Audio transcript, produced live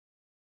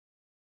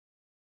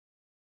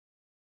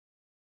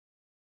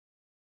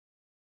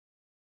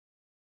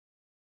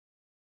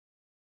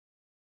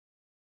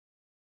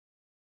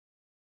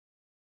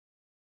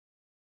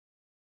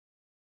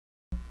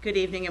Good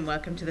evening and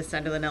welcome to the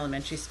Sunderland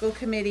Elementary School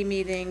Committee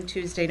meeting,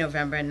 Tuesday,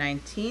 November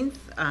 19th.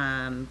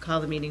 Call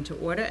the meeting to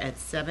order at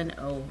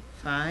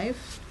 7:05.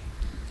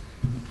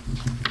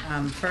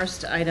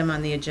 First item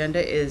on the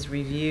agenda is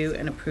review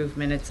and approve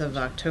minutes of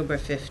October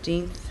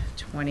 15th,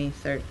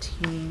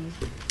 2013.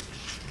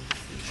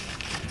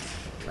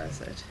 What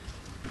was it?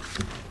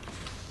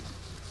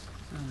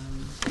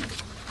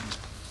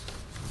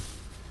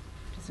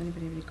 Does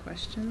anybody have any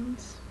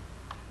questions?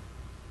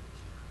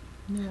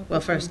 No. Well,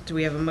 first, do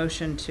we have a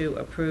motion to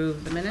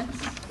approve the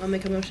minutes? I'll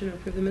make a motion to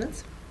approve the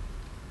minutes.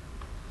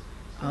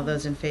 All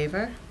those in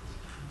favor?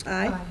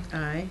 Aye.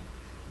 Aye.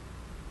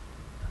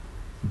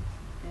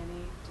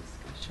 Any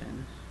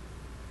discussion?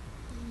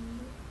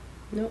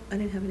 No, I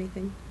didn't have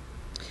anything.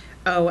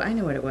 Oh, I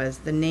know what it was.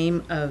 The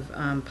name of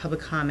public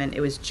comment,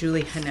 it was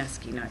Julie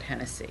Haneski, not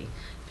Hennessy.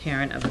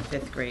 Parent of a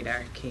 5th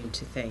grader came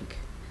to thank.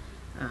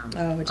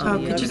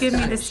 Could you give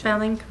me the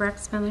spelling, correct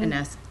spelling?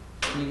 Haneski.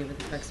 Can you give it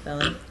the correct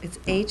spelling? It's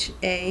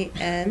Hanskie.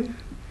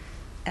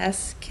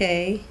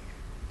 Hanskie.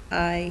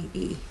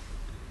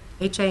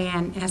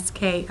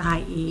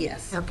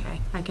 Yes.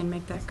 Okay, I can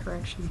make that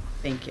correction.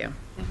 Thank you.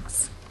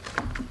 Thanks.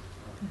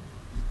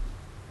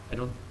 I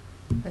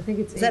think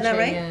it's Is that not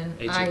right?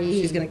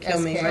 H-A-N-I-E. She's gonna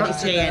kill me.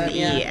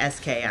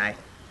 Haneski.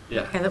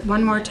 Yeah. Okay,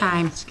 one more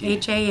time.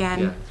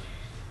 Haneski.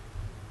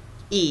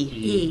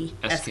 Eski.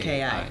 Oh,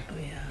 yeah.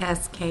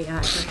 Just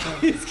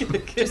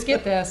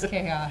get the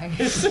S-K-I.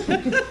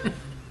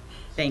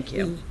 Thank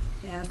you.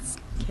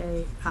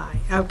 S-K-I.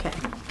 Okay.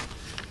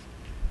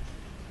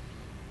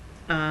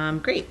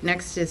 Great.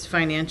 Next is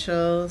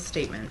financial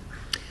statement.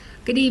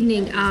 Good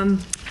evening.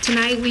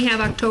 Tonight we have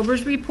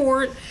October's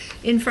report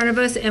in front of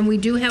us, and we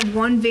do have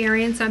one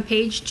variance on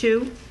page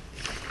 2.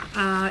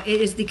 It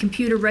is the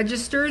computer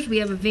registers. We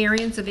have a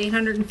variance of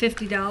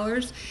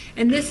 $850,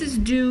 and this is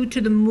due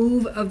to the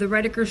move of the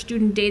Redeker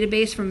student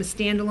database from a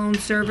standalone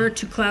server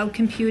to cloud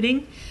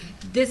computing.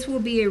 This will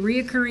be a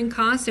reoccurring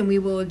cost, and we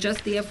will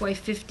adjust the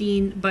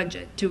FY15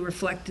 budget to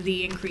reflect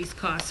the increased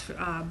costs.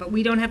 But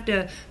we don't have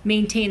to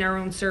maintain our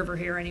own server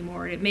here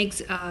anymore. It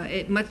makes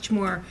it much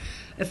more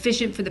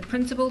efficient for the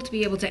principal to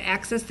be able to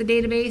access the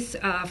database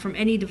from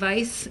any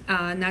device,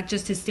 not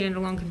just his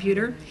standalone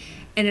computer.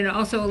 And it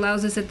also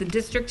allows us at the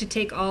district to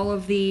take all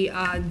of the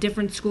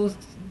different school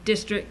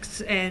districts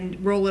and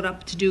roll it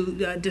up to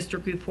do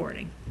district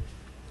reporting.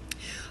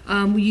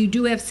 You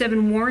do have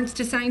 7 warrants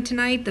to sign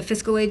tonight: the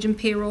fiscal agent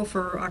payroll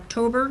for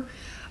October,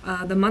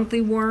 the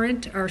monthly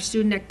warrant, our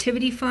student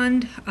activity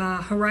fund,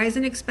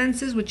 Horizon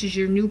expenses, which is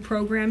your new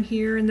program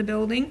here in the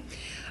building,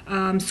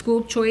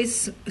 school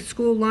choice,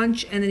 school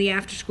lunch, and then the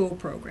after school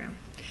program.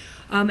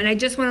 And I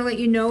just want to let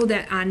you know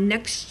that on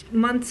next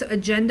month's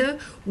agenda,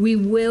 we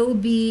will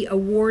be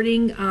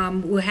awarding,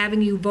 we're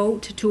having you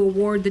vote to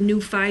award the new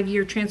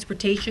 5-year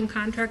transportation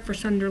contract for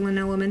Sunderland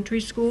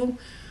Elementary School.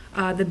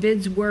 The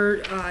bids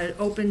were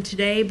open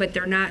today, but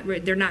they're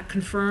not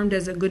confirmed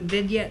as a good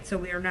bid yet, so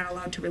we are not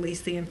allowed to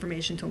release the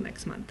information until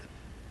next month.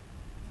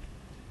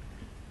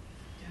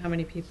 How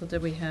many people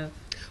did we have?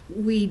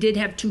 We did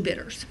have 2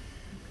 bidders.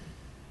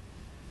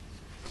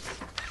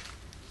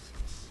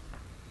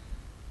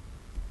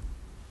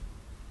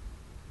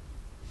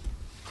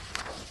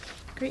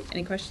 Great.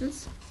 Any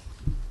questions?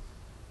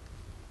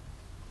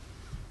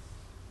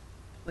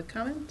 Public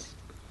comment?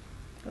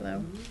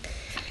 Hello?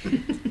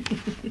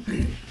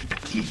 Okay.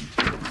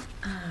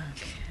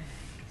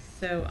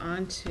 So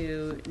on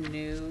to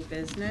new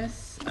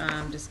business,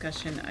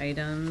 discussion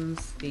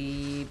items,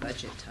 the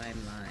budget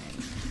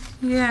timeline.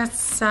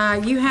 Yes,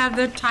 you have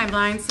the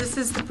timelines. This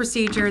is the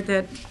procedure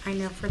that I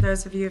know for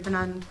those of you who have been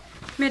on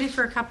committee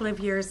for a couple of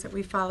years that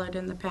we followed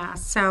in the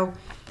past. So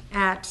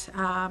at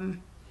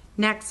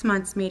next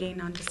month's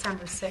meeting on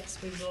December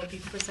 6th, we will be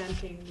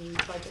presenting the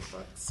budget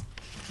books,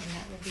 and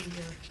that will be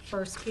your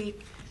first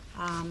peek.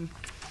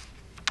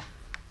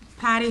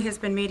 Patty has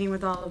been meeting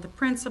with all of the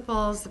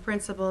principals. The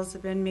principals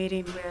have been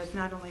meeting with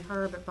not only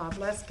her, but Bob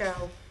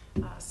Lesko,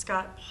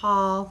 Scott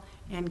Hall,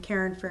 and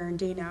Karen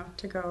Ferrandino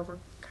to go over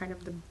kind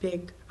of the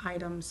big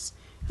items.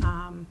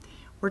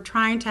 We're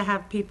trying to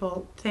have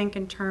people think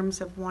in terms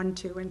of 1-,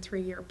 2-, and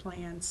 3-year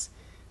plans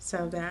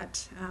so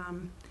that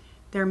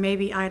there may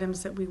be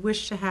items that we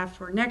wish to have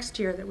for next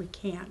year that we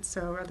can't.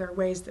 So are there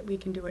ways that we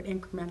can do it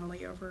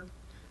incrementally over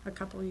a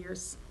couple of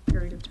years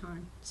period of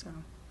time? So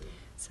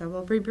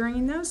we'll be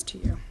bringing those to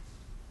you.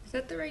 Is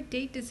that the right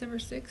date, December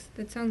 6th?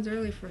 That sounds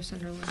early for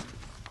Sunderland.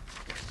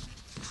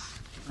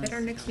 Is that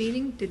our next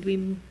meeting? Did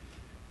we?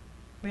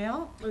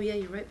 Well, Oh, yeah,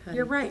 you're right, Patty.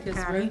 you're right,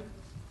 Because Patty.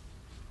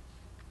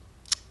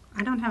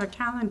 I don't have a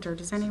calendar.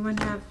 Does anyone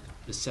have?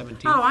 The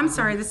 17th. Oh, I'm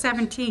sorry, the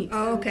 17th.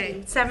 Oh,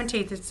 okay.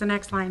 17th, it's the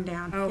next line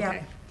down. Oh,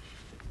 okay.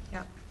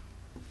 Yep.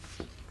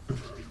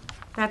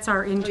 That's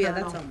our internal. Oh, yeah,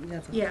 that's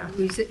on. Yeah.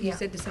 You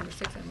said December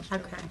 6th. I almost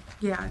Okay,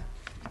 yeah.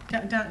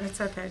 Don't,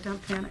 it's okay,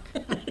 don't panic.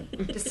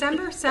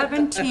 December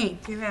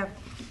 17th, you have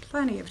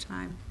plenty of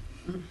time.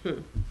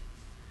 Mm-hmm.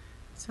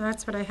 So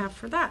that's what I have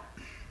for that.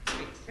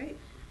 Great.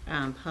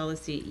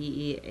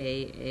 Policy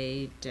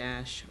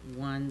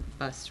EEAA-1,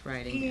 bus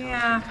riding.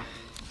 Yeah,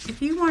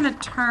 if you want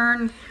to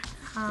turn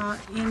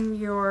in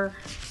your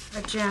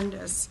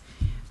agendas,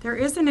 there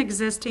is an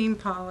existing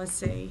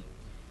policy.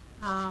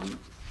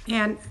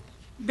 And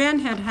Ben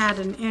had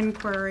an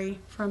inquiry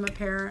from a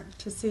parent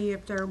to see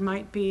if there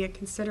might be a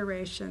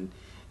consideration,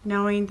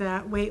 knowing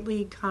that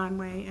Whately,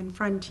 Conway, and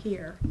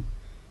Frontier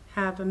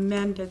have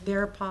amended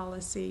their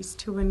policies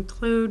to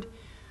include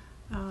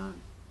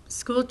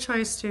school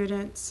choice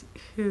students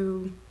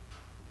who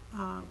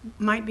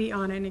might be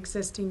on an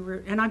existing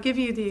route. And I'll give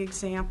you the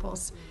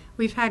examples.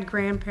 We've had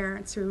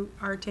grandparents who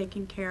are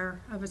taking care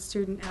of a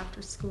student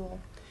after school.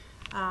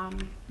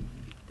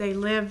 They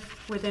live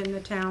within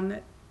the town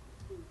that,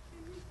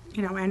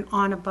 and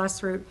on a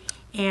bus route,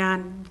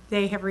 and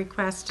they have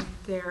requested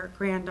their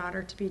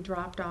granddaughter to be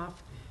dropped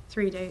off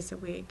 3 days a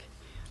week.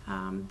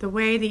 The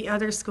way the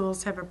other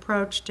schools have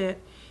approached it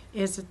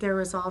is that there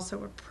is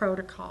also a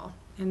protocol,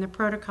 and the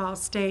protocol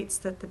states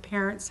that the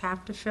parents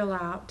have to fill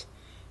out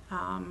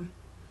an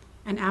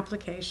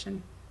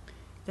application.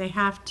 They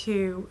have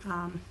to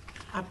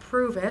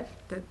approve it,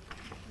 that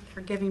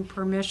for giving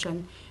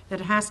permission, that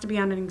it has to be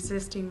on an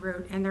existing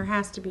route, and there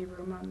has to be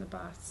room on the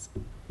bus.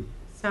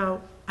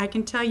 So I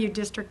can tell you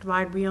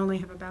district-wide, we only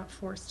have about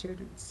 4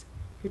 students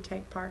who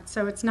take part.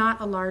 So it's not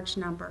a large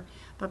number.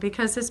 But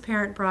because this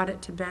parent brought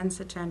it to Ben's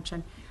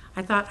attention,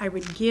 I thought I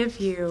would give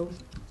you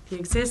the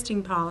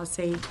existing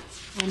policy.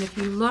 And if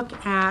you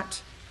look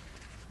at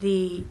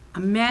the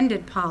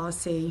amended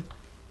policy,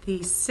 the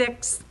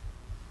 6th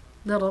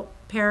little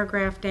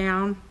paragraph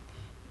down,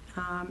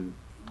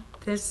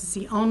 this is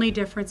the only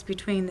difference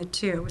between the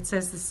two. It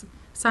says the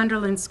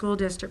Sunderland School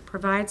District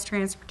provides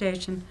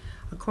transportation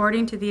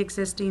according to the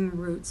existing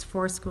routes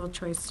for school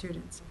choice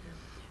students.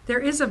 There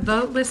is a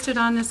vote listed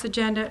on this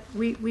agenda.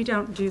 We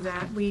don't do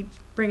that. We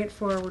bring it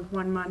forward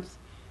 1 month,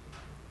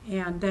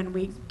 and then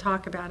we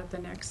talk about it the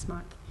next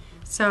month.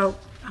 So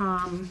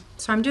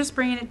I'm just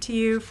bringing it to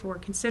you for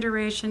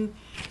consideration.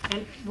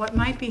 And what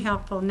might be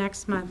helpful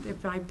next month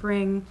if I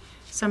bring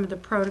some of the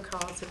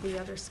protocols that the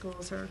other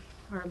schools are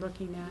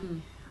looking at.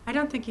 I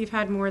don't think you've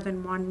had more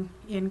than one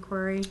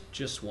inquiry.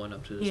 Just one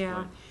up to this Yeah,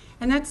 point.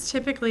 and that's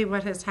typically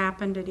what has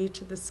happened at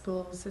each of the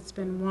schools. It's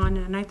been one,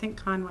 and I think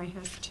Conway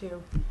has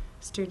 2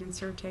 students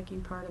who are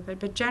taking part of it.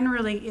 But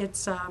generally,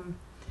 it's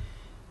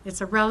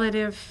a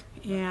relative,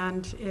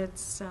 and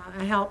it's a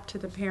help to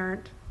the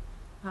parent,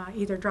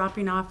 either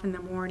dropping off in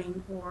the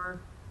morning or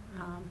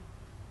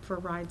for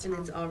rides And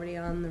home. it's already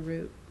on the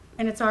route.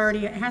 And it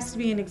has to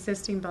be an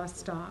existing bus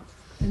stop.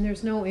 And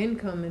there's no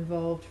income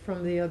involved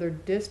from the other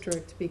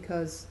district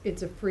because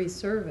it's a free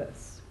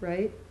service,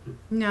 right?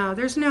 No,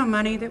 there's no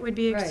money that would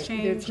be Right. It's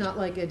exchanged. not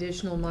like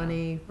additional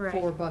money Right.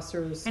 for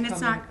bussers. And it's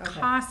coming- not okay.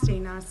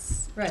 costing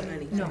us. Right,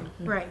 anything. no.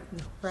 Right,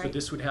 So right,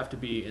 this would have to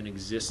be an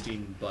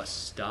existing bus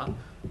stop,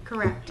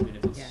 correct, even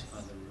if it's Yes. on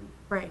the route.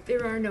 right.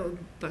 There are no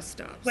bus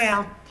stops.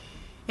 Well,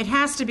 it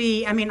has to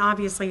be, I mean,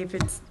 obviously, if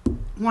it's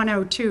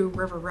 102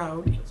 River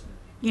Road,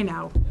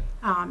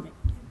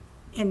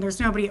 and there's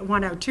nobody at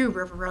 102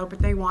 River Road, but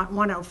they want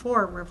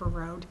 104 River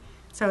Road.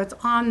 So it's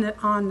on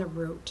the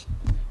route,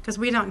 because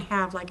we don't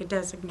have like a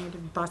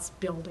designated bus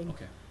building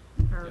Okay.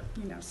 or,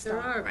 There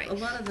stop. are, Right. a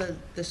lot of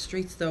the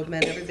streets though,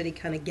 man, everybody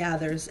kind of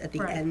gathers at the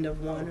Right. end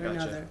of one or Gotcha.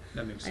 another.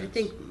 That makes I sense.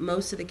 think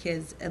most of the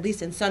kids, at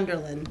least in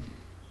Sunderland,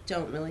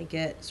 don't really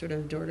get sort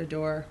of door to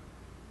door.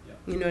 Yeah.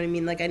 You know what I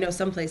mean? Like I know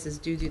some places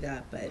do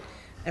that, but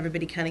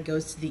everybody kind of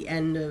goes to the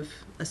end of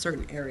a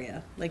certain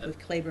area. Like with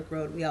Claybrook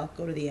Road, we all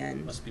go to the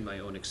end. Must be my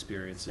own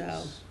experiences.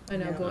 So, I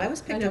know, yeah. going- I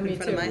was picked know, up in me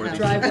front of too. my house.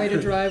 Driveway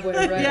to driveway,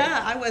 right?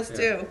 Yeah, I was Yeah.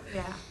 too.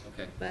 Yeah,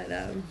 Okay. But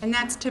and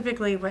that's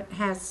typically what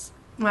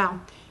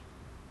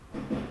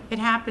it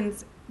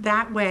happens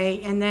that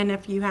way, and then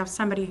if you have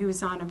somebody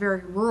who's on a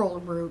very rural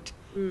route,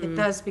 it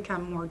does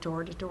become more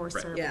door-to-door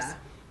service. yeah.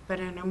 But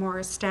in a more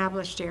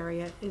established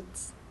area,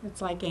 it's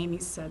like Amy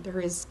said, there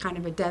is kind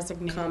of a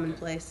designated.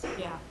 Commonplace.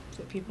 Yeah,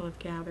 that people have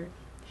gathered.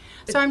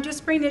 So I'm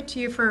just bringing it to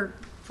you for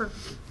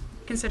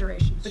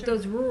consideration. But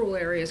those rural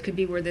areas could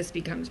be where this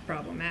becomes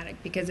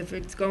problematic, because if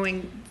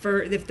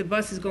if the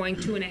bus is going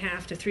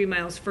 2.5 to 3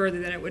 miles further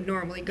than it would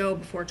normally go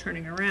before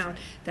turning around,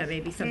 that may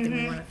be something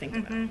we want to think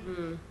about.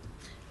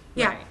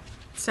 Yeah, Right.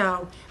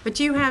 so, but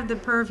you have the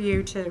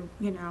purview to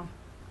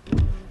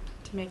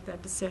make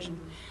that decision.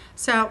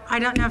 So I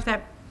don't know if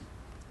that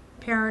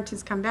parent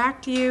has come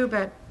back to you,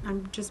 but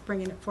I'm just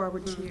bringing it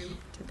forward to you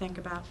to think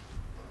about.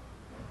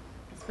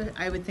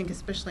 I would think,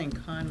 especially in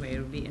Conway, it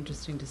would be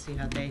interesting to see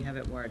how they have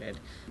it worded,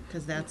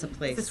 because that's a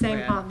place It's the same,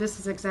 where. this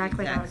is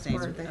exactly how Exact it's same-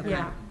 worded. okay.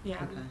 Yeah, yeah,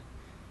 Okay.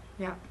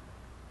 yeah.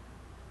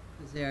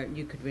 'Cause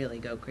you could really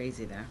go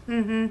crazy there.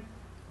 Mm-hmm,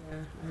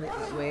 Yeah, I like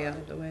that way out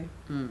of the way.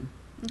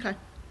 Okay,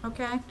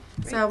 okay.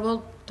 So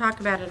we'll talk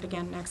about it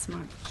again next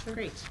month.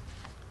 great.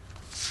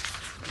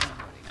 We're not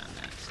voting on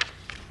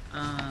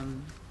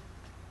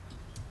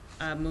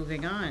that.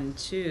 Moving on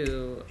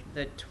to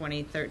the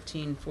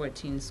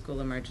 2013-14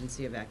 school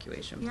emergency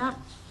evacuation plan. Yep.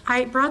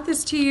 I brought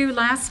this to you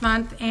last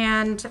month,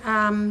 and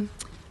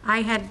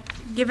I had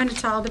given it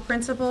to all the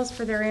principals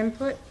for their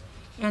input,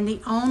 and the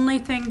only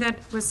thing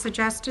that was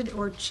suggested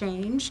or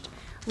changed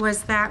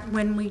was that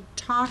when we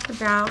talked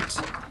about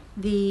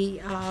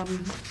the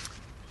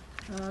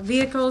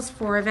vehicles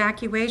for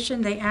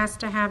evacuation, they asked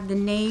to have the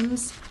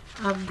names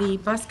of the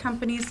bus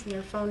companies and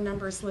their phone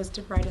numbers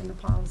listed right in the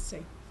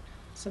policy.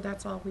 So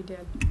that's all we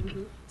did.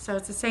 So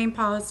it's the same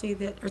policy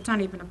that, or it's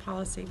not even a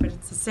policy, but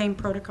it's the same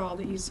protocol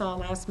that you saw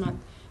last month,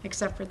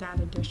 except for that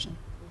addition.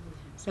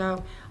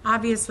 So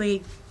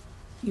obviously,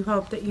 you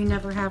hope that you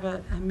never have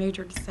a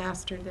major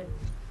disaster that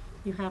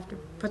you have to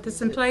put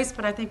this in place,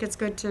 but I think it's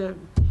good to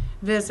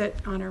visit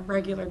on a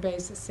regular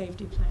basis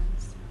safety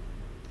plans.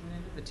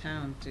 When did the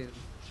town do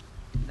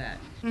that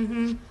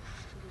Mm-hmm.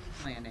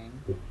 planning?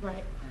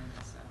 Right.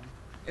 And so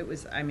it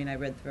was, I mean, I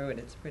read through it,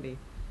 it's pretty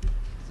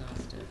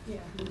exhaustive. Yeah.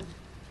 Any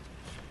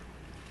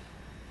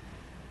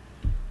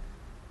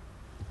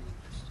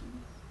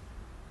questions?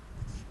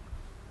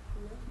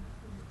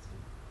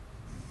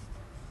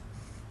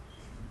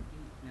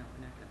 No,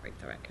 we're not gonna break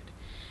the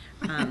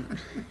record.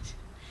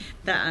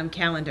 The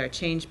calendar,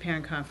 change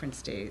parent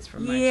conference days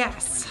from March 21st.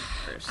 Yes.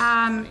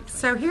 2020.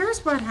 So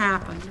here's what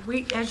happened.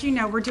 As you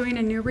know, we're doing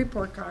a new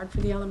report card for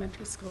the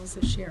elementary schools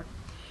this year.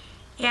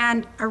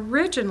 And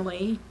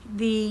originally,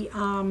 the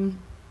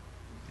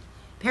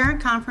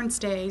parent conference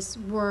days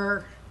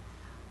were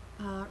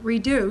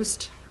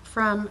reduced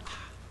from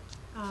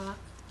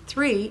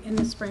 3 in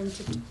the spring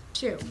to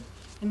 2.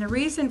 And the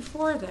reason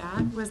for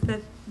that was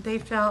that they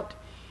felt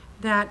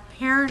that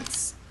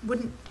parents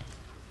wouldn't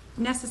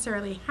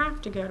necessarily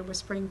have to go to a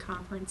spring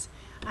conference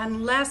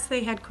unless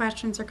they had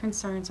questions or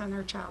concerns on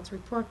their child's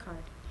report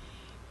card.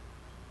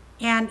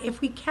 And if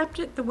we kept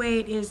it the way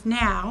it is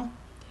now,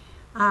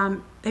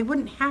 they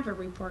wouldn't have a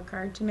report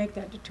card to make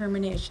that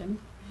determination.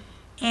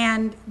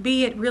 And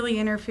B, it really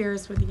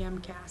interferes with the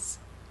MCAS.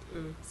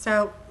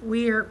 So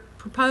we're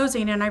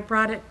proposing, and I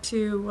brought it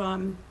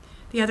to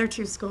the other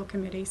 2 school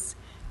committees,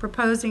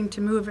 proposing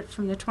to move it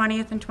from the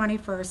 20th and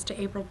 21st to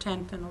April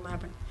 10th and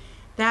 11th.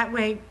 That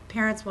way,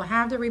 parents will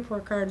have the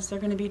report cards. They're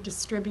going to be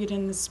distributed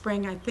in the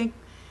spring. I think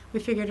we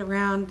figured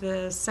around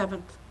the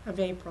 7th of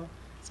April.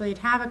 So they'd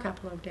have a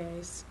couple of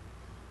days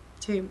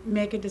to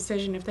make a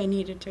decision if they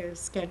needed to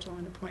schedule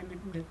an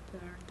appointment with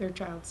their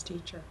child's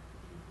teacher.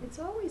 It's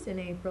always in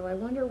April. I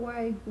wonder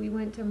why we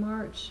went to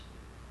March.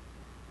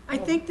 I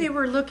think they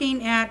were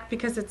looking at,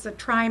 because it's a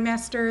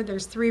trimester,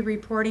 there's 3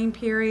 reporting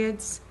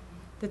periods,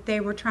 that they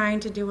were trying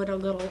to do it a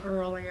little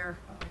earlier.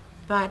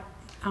 But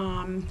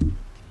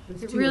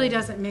it really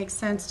doesn't make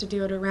sense to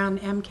do it around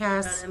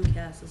MCAS. Around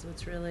MCAS is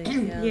what's really,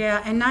 yeah.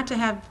 Yeah, and not to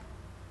have,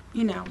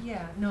 you know,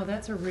 Yeah, no,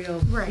 that's a real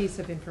Right. piece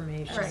of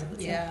information. right,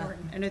 it's Yeah.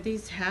 important. And are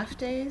these half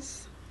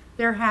days?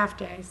 They're half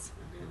days,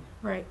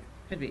 right.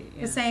 Could be,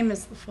 yeah. The same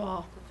as the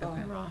fall.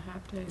 Okay. They're all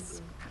half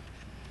days.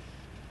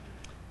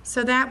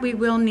 So that we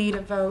will need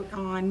a vote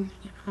on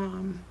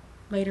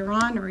later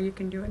on, or you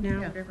can do it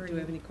now, Yeah. whatever. Do we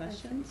have any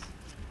questions?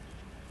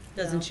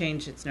 Doesn't No.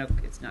 change, it's not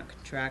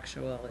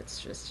contractual, it's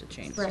just a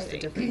change to Right.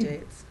 date. Different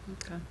dates,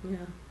 Okay.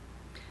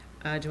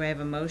 yeah. Do I have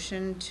a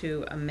motion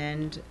to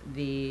amend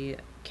the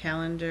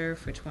calendar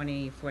for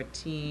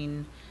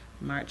 2014,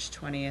 March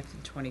 20th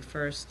and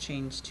 21st,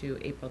 change to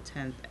April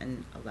 10th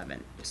and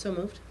 11th? So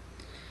moved.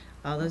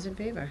 All those in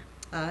favor?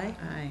 Aye.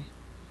 Aye.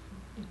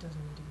 It doesn't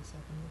need to be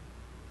seconded.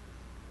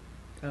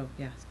 Oh,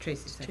 yeah,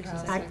 Tracy seconded.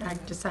 Tracy I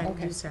decided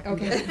to do second.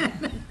 Okay.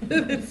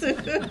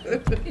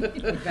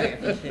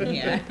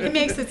 Yeah. It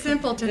makes it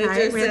simple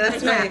tonight.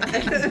 That's yeah. right.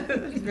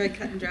 It's very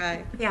cut and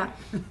dry. Yeah.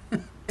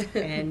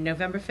 And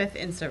November 5th,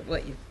 insert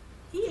what you,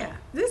 Yeah,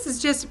 this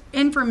is just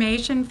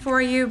information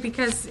for you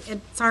because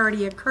it's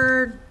already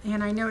occurred,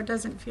 and I know it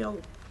doesn't feel,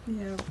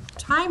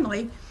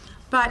 timely,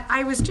 but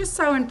I was just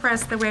so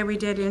impressed the way we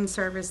did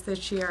in-service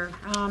this year.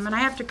 And I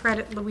have to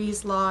credit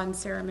Louise Law and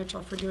Sarah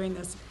Mitchell for doing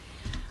this.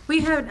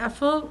 We had a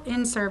full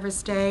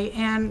in-service day,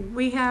 and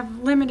we have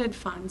limited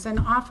funds, and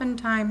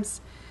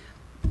oftentimes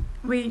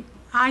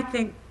I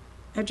think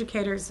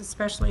educators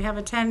especially have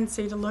a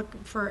tendency to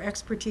look for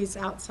expertise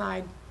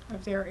outside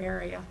of their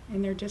area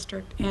in their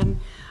district. And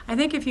I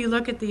think if you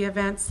look at the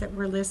events that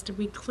were listed,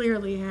 we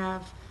clearly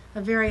have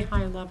a very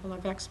high level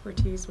of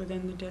expertise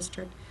within the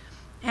district.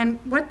 And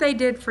what they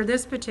did for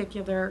this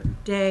particular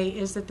day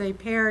is that they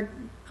paired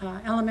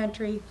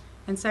elementary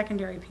and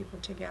secondary people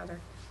together,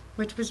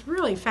 which was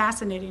really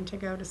fascinating to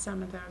go to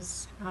some of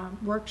those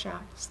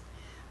workshops.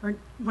 Or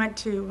went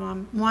to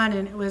one,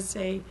 and it was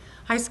a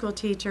high school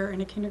teacher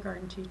and a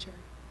kindergarten teacher.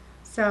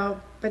 So,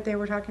 but they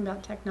were talking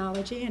about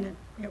technology, and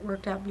it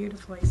worked out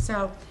beautifully.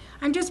 So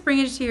I'm just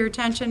bringing it to your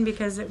attention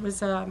because it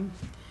was,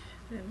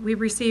 we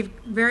received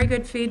very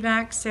good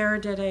feedback.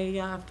 Sarah did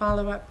a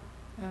follow-up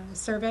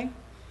survey,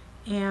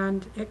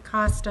 and it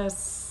cost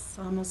us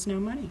almost no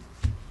money,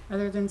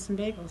 other than some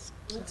bagels.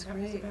 So That's that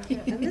was great. about Yeah,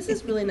 it. and this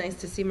is really nice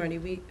to see, Marty.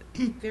 We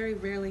very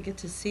rarely get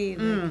to see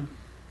like,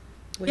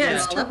 what Yeah, you're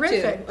it's all up to.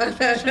 terrific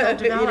professional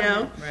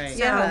development. right.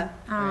 Yeah.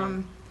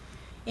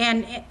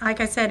 And like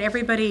I said,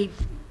 everybody,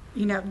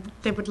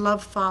 they would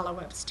love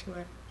follow-ups to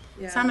it.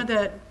 Yeah. Some of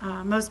the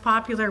most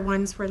popular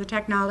ones were the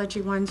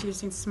technology ones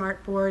using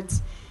smart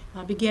boards,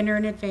 beginner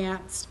and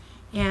advanced.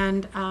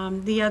 And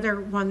the other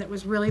one that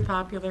was really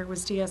popular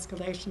was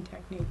de-escalation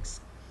techniques.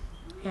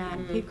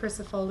 And Pete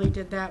Crisafulli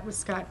did that with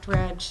Scott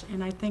Dredge,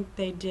 and I think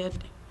they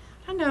did,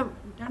 I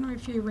don't know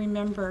if you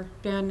remember,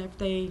 Ben, if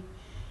they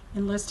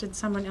enlisted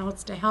someone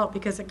else to help,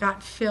 because it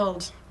got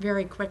filled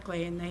very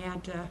quickly and they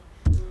had to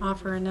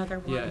offer another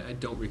one. Yeah, I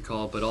don't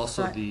recall, but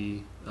also But-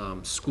 the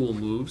school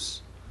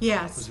moves was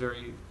Yes,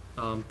 very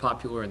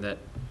popular, and that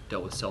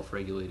dealt with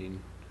self-regulating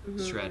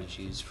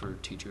strategies for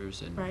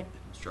teachers and Right.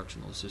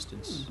 instructional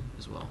assistants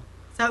as well.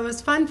 so it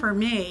was fun for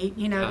me,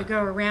 you know, Yeah. to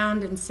go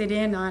around and sit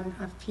in on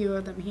a few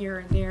of them here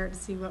and there to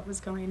see what was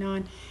going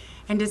on,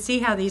 and to see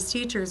how these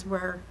teachers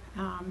were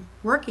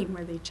working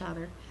with each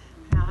other.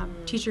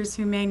 Teachers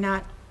who may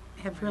not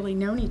have really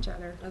known each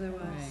other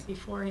Otherwise. Right.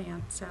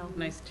 beforehand, so.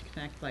 Nice to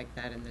connect like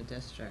that in the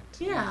district.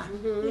 Yeah,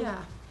 Mhm.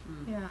 yeah,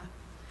 yeah.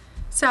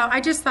 So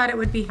I just thought it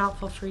would be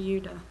helpful for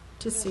you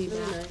to see Really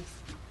that. nice.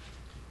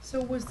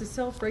 So was the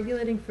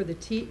self-regulating for the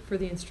for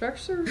the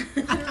instructors?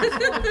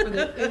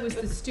 It was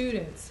the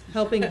students,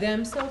 helping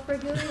them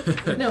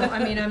self-regulate? No,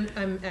 I mean,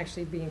 I'm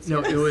actually being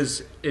No,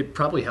 serious. it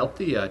probably helped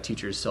the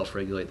teachers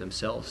self-regulate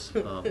themselves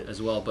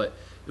as well, but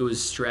it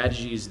was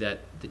strategies that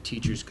the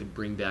teachers could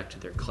bring back to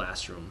their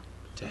classroom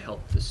to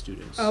help the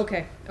students.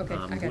 Okay, I who,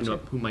 got you.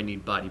 who might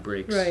need body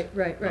breaks. Right,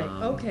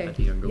 okay. At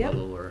the younger Yep.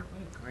 level, or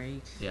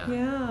Great. yeah.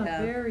 Yeah,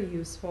 Yeah. very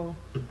useful.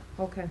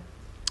 Okay.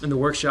 And the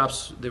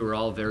workshops, they were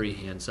all very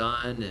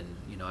hands-on,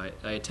 and I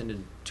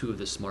attended 2 of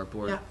the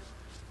Smartboard Yeah.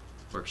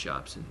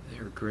 workshops, and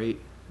they were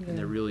great, and Yeah.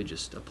 they're really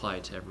just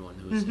applied to everyone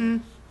who's Mhm.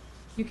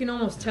 You can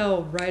almost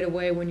tell right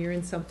away when you're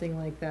in something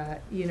like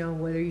that,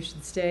 whether you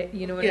should stay,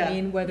 you know what Yeah. I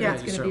mean? Whether Yeah.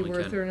 it's You going to be certainly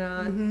worth can. it or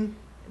not. Mhm.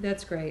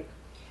 That's great.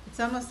 It's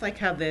almost like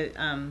how the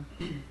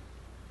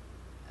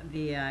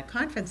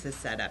conference is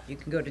set up. You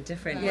can go to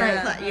different,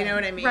 Right. you know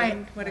what I mean?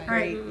 Right. What a Right.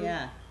 great,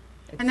 yeah.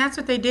 And that's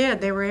what they did.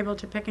 They were able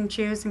to pick and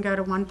choose and go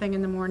to one thing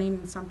in the morning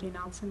and something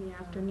else in the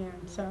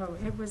afternoon. So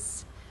it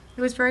was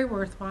very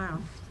worthwhile.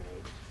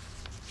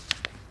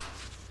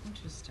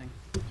 Interesting.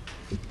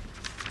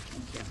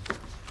 Thank you.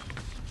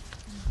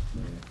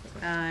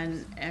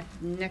 And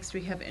next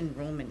we have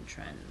enrollment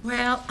trends.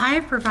 Well, I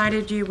have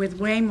provided you with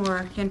way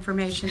more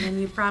information than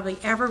you probably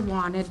ever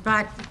wanted,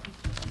 but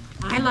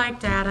I like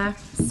data,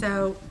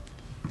 so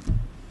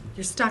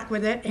you're stuck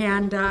with it,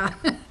 and I'll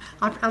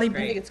probably I think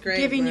be it's great.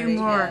 giving you right?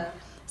 more. Yeah.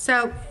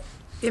 So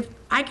if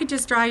I could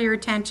just draw your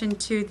attention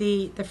to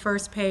the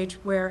first page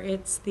where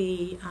it's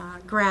the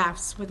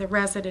graphs with the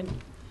resident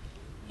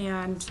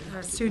and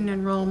student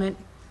enrollment.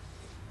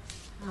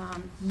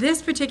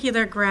 This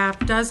particular graph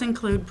does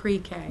include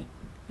pre-K.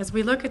 As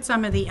we look at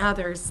some of the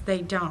others,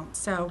 they don't.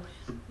 So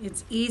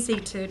it's easy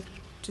to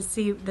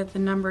see that the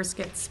numbers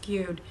get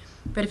skewed.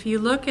 But if you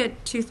look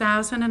at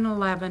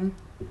 2011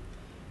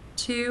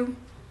 to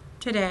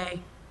today,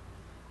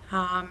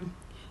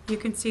 you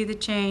can see the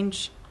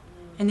change.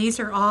 And these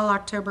are all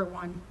October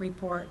 1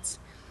 reports.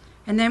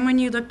 And then when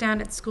you look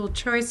down at school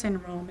choice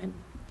enrollment,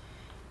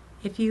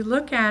 if you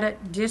look at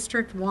it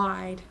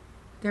district-wide,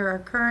 there are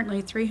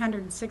currently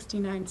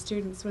 369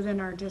 students within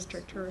our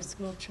district who are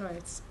school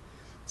choice.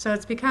 So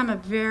it's become a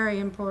very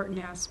important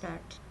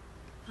aspect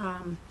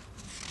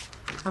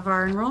of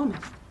our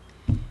enrollment.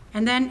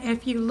 And then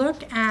if you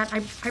look at,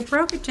 I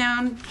broke it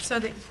down so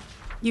that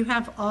you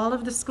have all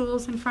of the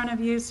schools in front of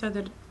you so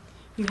that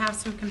you have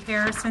some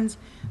comparisons.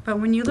 But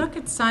when you look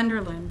at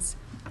Sunderland's,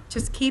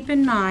 just keep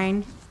in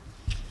mind,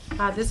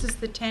 this is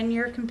the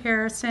 10-year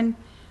comparison,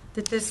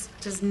 that this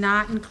does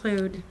not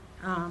include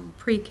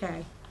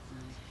pre-K.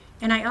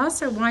 And I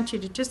also want you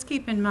to just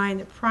keep in mind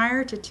that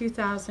prior to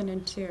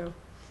 2002,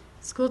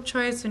 school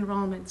choice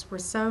enrollments were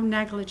so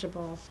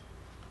negligible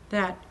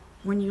that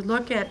when you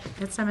look at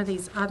some of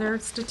these other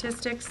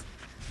statistics,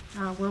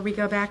 where we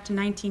go back to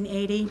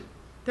 1980,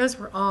 those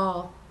were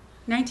all,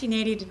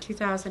 1980 to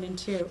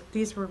 2002,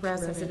 these were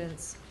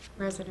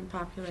resident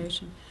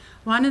population.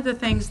 One of the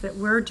things that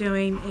we're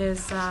doing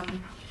is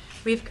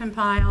we've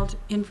compiled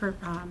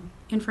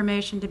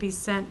information to be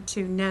sent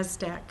to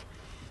NESDEC.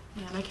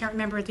 And I can't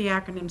remember what the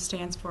acronym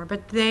stands for,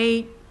 but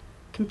they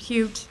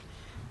compute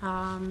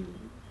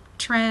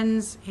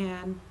trends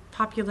and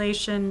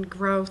population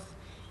growth.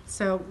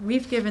 So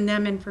we've given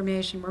them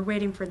information. We're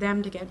waiting for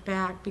them to get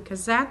back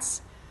because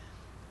that's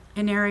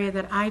an area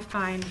that I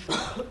find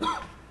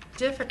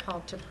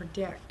difficult to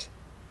predict.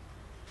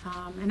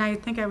 And I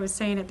think I was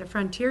saying at the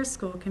Frontier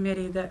School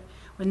Committee that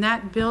when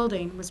that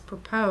building was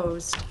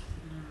proposed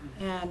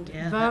and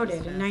Yeah, that was voted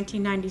in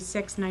fascinating.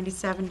 1996,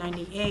 97,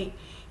 98,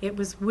 it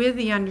was with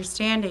the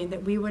understanding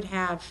that we would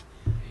have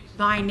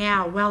by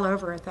now well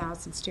over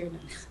 1,000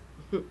 students.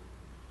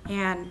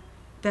 And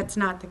that's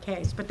not the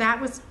case. But that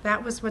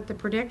was what the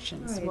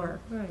predictions were.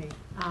 Right.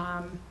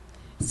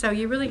 So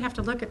you really have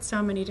to look at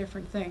so many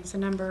different things, the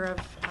number of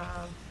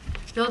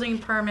building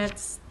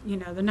permits,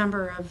 the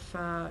number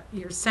of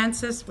your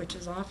census, which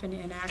is often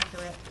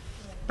inaccurate.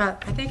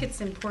 But I think it's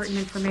important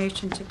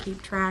information to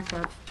keep track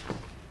of.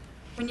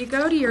 When you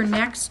go to your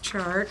next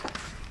chart,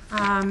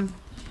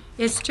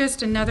 it's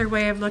just another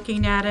way of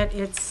looking at it.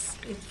 It's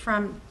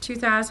from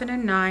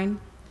 2009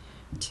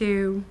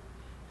 to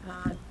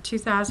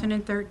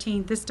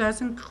 2013. This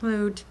does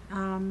include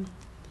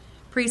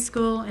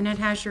preschool, and it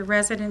has your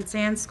residence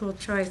and school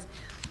choice.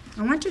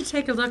 I want you to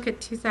take a look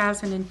at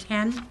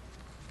 2010,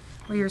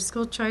 where your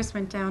school choice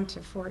went down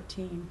to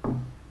 14.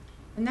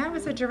 And that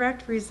was a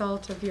direct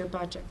result of your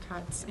budget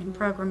cuts and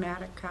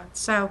programmatic cuts.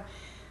 So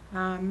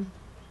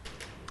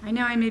I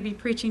know I may be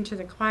preaching to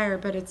the choir,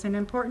 but it's an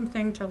important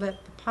thing to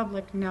let the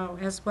public know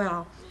as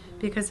well,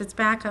 because it's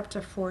back up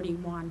to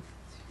 41.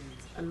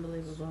 It's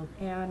unbelievable.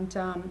 And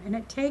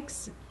it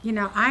takes, you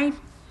know, I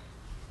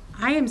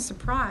am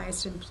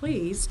surprised and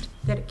pleased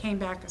that it came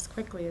back as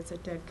quickly as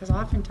it did, because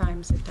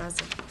oftentimes it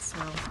doesn't. So,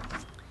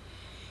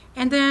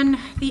 and then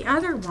the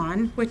other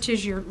one, which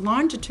is your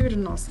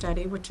longitudinal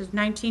study, which is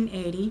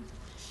 1980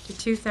 to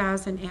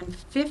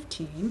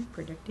 2015,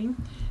 predicting.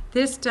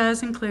 This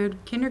does include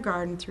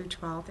kindergarten through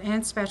 12th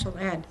and special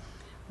ed,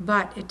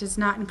 but it does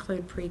not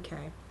include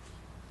pre-K.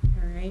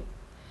 All right.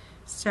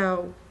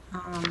 So,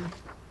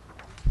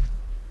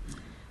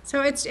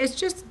 so it's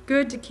just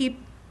good to keep,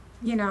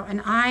 you know, an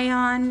eye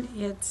on.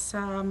 It's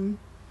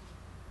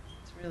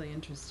really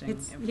interesting.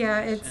 It's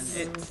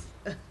information.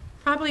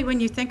 probably when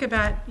you think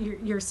about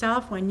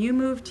yourself when you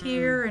moved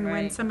here and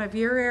when right. some of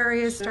your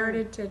areas Sure.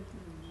 started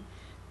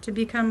to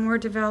become more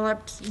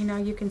developed, you know,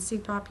 you can see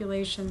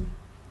population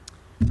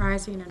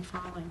rising and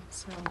falling.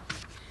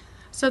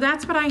 So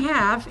that's what I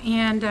have,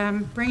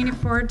 and bringing it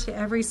forward to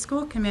every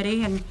school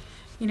committee, and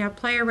you know,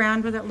 play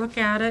around with it, look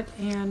at it,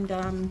 and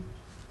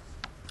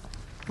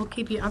we'll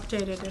keep you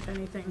updated if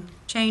anything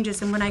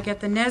changes. And when I get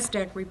the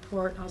NESDEC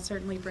report, I'll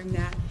certainly bring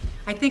that.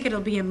 I think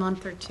it'll be a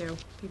month or two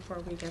before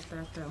we get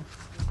that, though.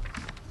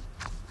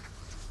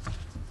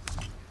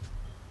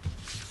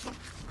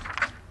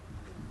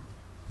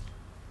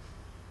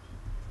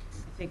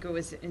 I think it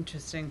was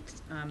interesting,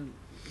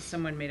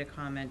 someone made a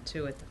comment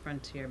too at the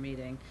Frontier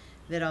meeting,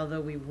 that although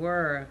we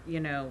were,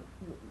 you know,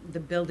 the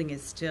building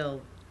is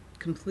still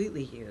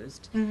completely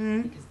used,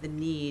 because the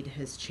need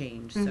has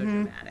changed so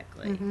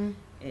dramatically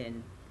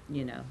in,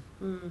 you know,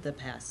 the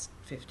past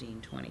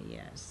 15, 20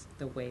 years.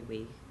 The way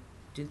we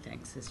do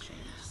things has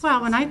changed.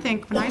 Well, when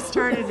I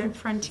started at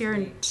Frontier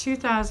in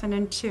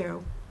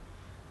 2002,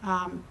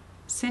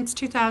 since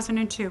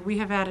 2002, we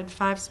have added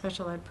 5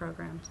 special ed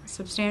programs,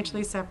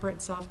 substantially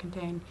separate,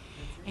 self-contained,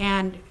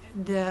 and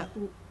the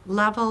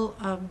level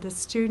of the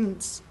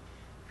students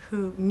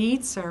who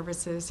need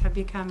services have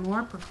become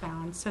more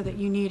profound, so that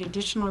you need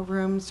additional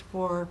rooms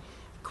for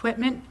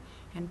equipment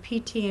and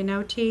PT and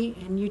OT,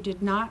 and you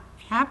did not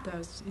have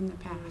those in the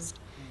past.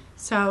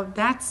 So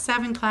that's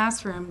 7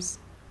 classrooms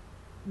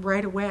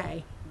right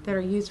away that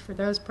are used for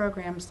those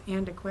programs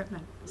and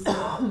equipment.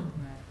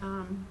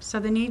 So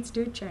the needs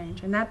do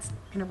change, and that's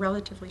in a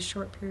relatively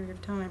short period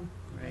of time.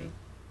 Right.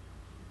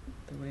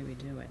 The way we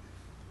do it.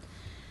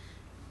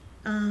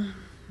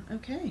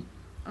 Okay,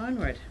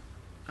 onward.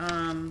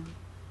 On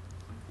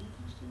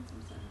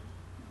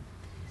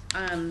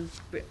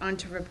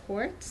to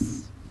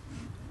reports.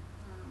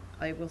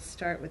 I will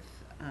start with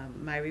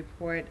my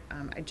report.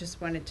 I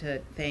just wanted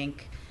to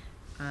thank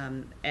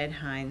Ed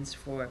Hines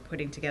for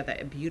putting together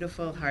a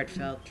beautiful,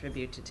 heartfelt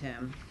tribute to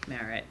Tim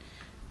Merritt.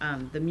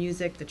 The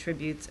music, the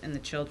tributes, and the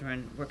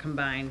children were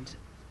combined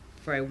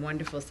for a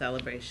wonderful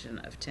celebration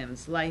of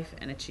Tim's life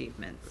and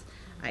achievements.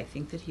 I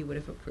think that he would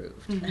have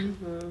approved.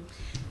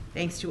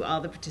 Thanks to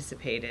all that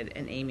participated,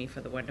 and Amy for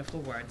the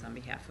wonderful words on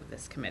behalf of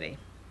this committee.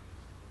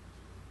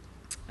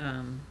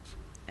 And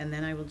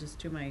then I will just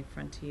do my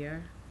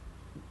Frontier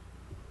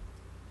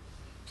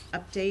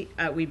update.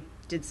 We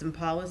did some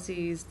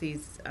policies.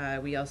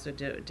 We also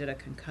did a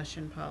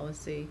concussion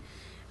policy,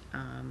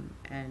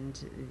 and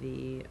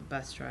the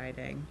bus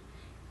riding.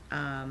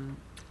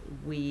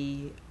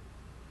 We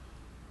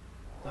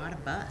bought a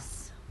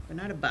bus. Or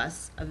not a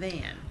bus, a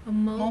van. A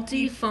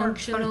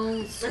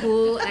multifunctional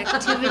school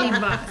activity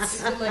bus.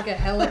 Is it like a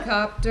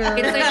helicopter?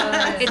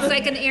 It's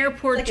like an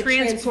airport Like a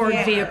transport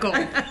vehicle.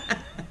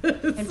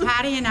 And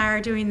Patty and I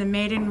are doing the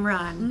maiden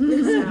run.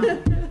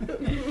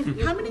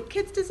 So. How many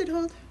kids does it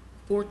hold?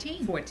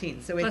 14.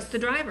 14. So Plus it's, the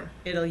driver.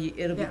 it'll be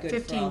Yeah, good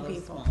 15 for all those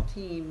people. small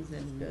teams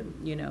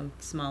and you know,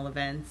 small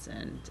events,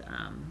 and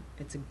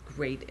it's a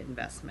great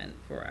investment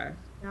for our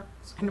Yep.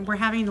 And we're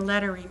having the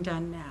lettering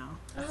done now.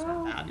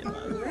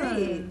 fabulous.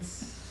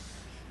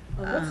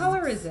 Great. What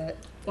color is it?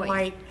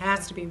 White,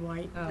 has to be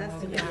white. Oh,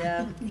 That's okay.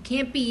 yeah. It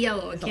can't be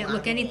yellow. It can't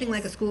look anything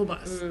like a school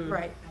bus,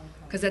 Right.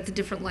 because that's a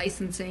different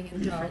licensing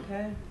and different.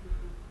 Okay.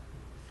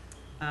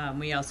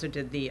 We also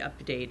did the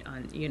update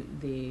on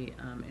the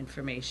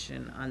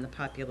information on the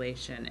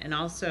population, and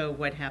also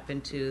what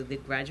happened to the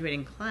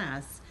graduating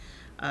class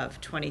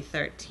of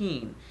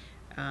 2013,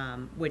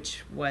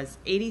 which was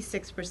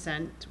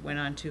 86% went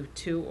on to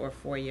 2 or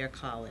 4 year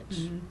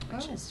college,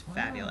 which Oh, is wow.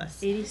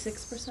 fabulous.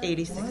 86%.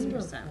 86%.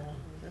 Wonderful.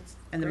 That's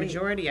And the great.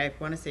 majority, I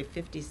want to say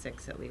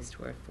 56 at least,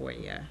 were 4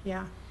 year.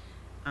 Yeah.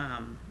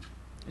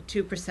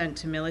 2%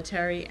 to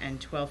military and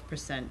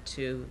 12%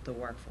 to the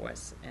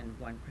workforce, and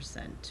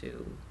 1%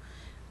 to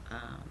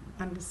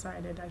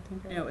Undecided, I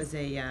think. it was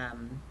a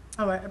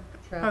Oh,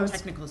 post.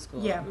 technical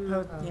school. Yeah,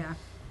 Oh.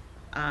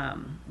 yeah.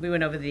 We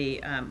went over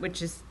the,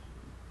 which is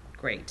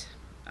great.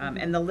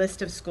 And the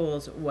list of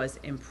schools was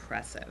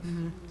impressive,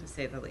 to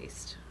say the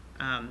least.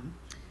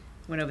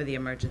 Went over the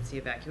emergency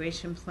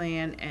evacuation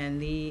plan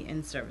and the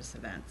in-service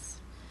events.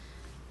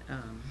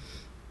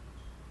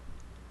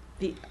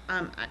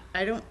 I'm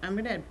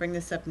gonna bring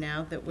this up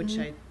now, that which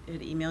I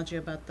had emailed you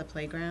about the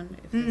playground,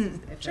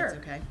 if Sure. that's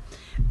okay.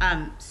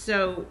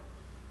 So,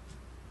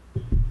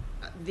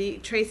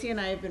 Tracy and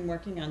I have been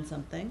working on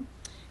something,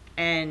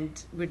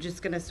 and we're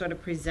just gonna sort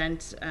of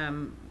present,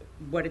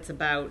 what it's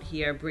about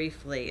here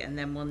briefly, and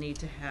then we'll need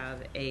to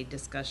have a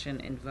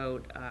discussion and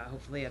vote,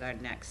 hopefully at our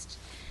next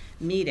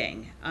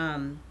meeting.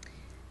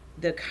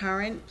 The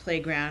current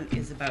playground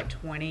is about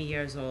 20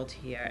 years old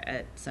here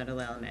at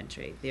Sunderland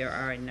Elementary. There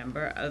are a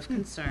number of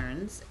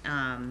concerns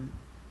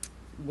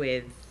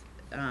with,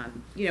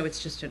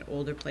 it's just an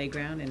older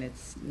playground and it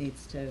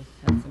needs to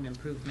have some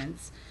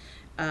improvements.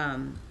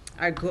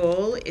 Our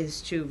goal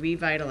is to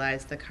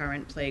revitalize the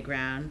current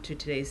playground to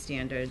today's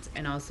standards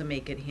and also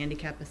make it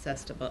handicap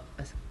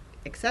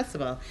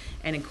accessible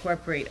and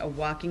incorporate a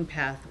walking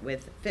path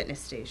with fitness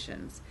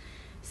stations.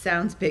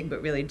 Sounds big,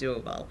 but really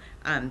doable.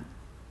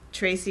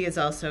 Tracy is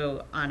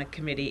also on a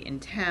committee in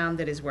town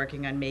that is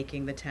working on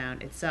making the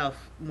town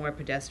itself more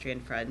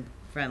pedestrian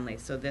friendly.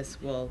 So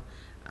this will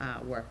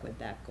work with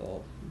that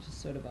goal, which is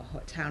sort of a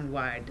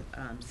town-wide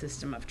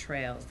system of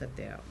trails that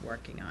they're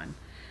working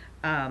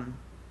on.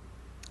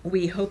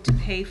 We hope to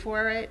pay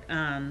for it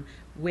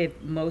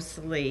with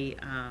mostly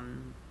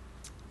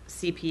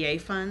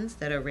CPA funds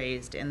that are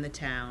raised in the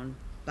town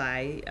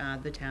by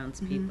the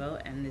townspeople,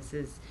 and this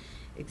is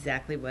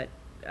exactly what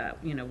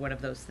one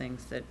of those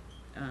things that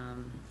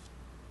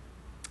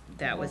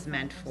that was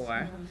meant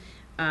for.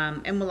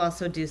 And we'll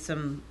also do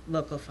some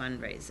local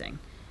fundraising.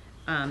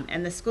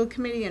 And the school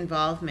committee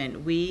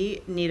involvement,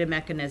 we need a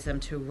mechanism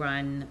to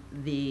run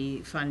the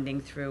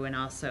funding through, and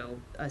also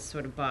a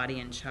sort of body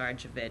in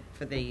charge of it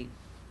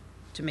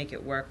to make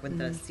it work with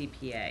the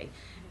CPA.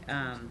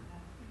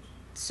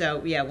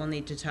 So, yeah, we'll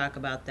need to talk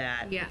about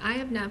that. Yeah, I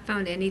have not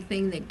found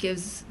anything that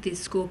gives the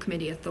school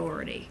committee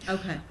authority.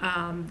 Okay.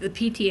 The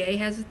PTA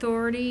has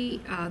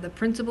authority. The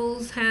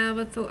principals have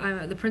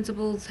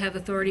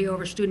authority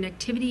over student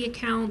activity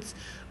accounts,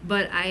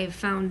 but I have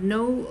found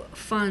no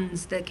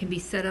funds that can be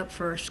set up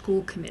for a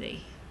school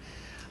committee.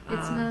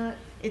 It's not.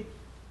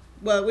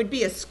 Well, it would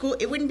be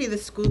it wouldn't be the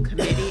school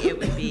committee, it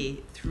would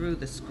be through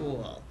the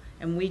school.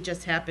 And we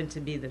just happen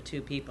to be the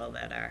two people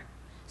that are.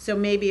 So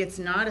maybe it's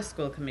not a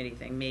school committee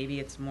thing, maybe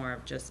it's more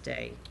of just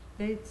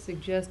They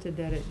suggested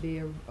that it be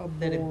a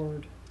That it-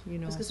 board, I was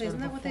gonna say, sort isn't of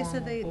that a what they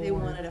said? formal They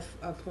board. wanted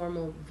a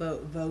formal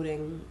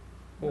voting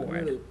Board.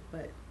 group,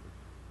 but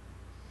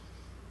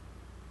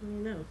I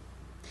don't know.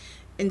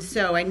 And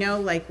so I know,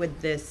 like,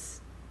 with this,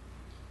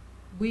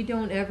 We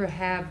don't ever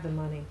have the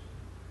money,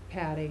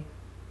 Patty.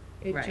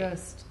 It Right.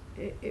 just,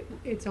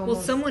 it's Well,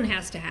 almost. someone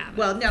has to have it.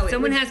 Well, no, it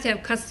someone would- has to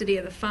have custody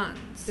of the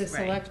funds. The Right.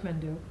 selectmen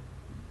do.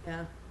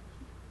 Yeah.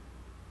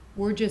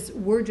 We're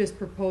just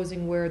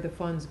proposing where the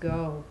funds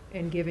go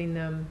and giving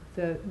them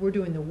we're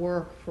doing the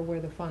work for where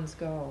the funds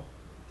go.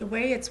 The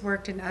way it's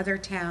worked in other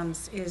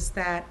towns is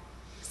that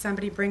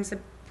somebody brings a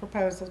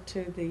proposal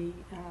to the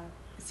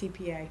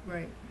CPA,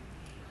 Right.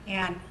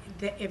 and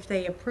if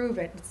they approve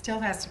it, it still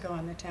has to go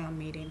on the town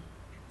meeting.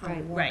 On the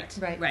Right. warrant.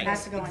 Right. right, It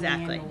has to go on the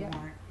exactly, annual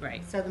warrant.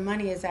 right. So the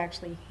money is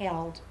actually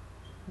held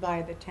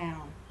by the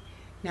town.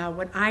 Now,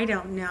 what I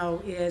don't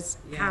know is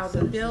how Yeah, the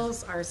so-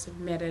 bills are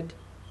submitted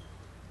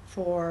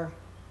for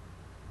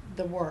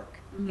the work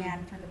Mm-hmm.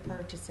 and for the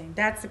purchasing.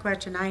 That's the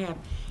question I have.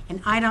 And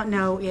I don't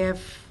know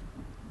if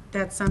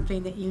that's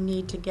something that you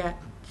need to get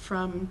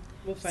from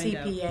We'll find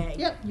out. CPA.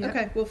 Yep,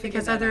 okay, we'll figure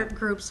Because that other out.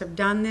 groups have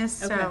done this,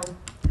 so. Okay.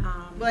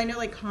 Well, I know,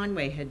 like,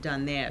 Conway had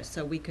done theirs,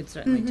 so we could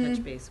certainly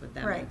touch base with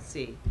them and Right.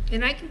 see.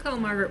 And I can call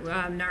Margaret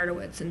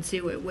Nardowitz and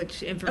see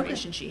which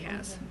information she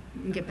has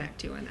and get back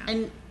to you on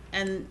that.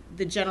 And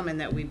the gentleman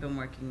that we've been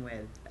working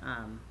with,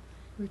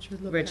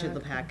 Richard Richard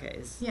LePaca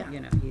is, Yeah.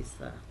 he's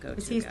the go-to guy.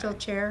 Is he still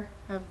chair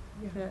of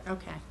the,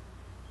 okay.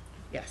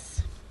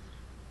 Yes.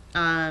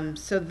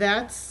 So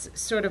that's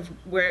sort of,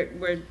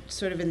 we're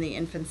sort of in the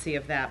infancy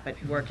of that,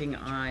 but working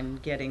on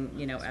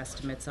getting,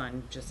 estimates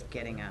on just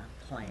getting a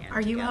plan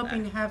Are you together.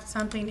 hoping to have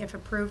something, if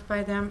approved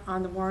by them,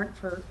 on the warrant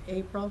for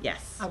April?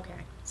 Yes. Okay,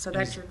 so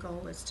that's your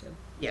goal, is to.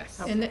 Yes.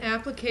 Okay. And the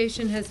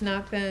application has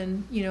not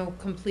been,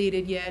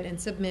 completed yet and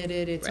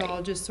submitted. It's Right.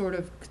 all just sort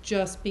of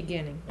just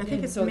beginning. I think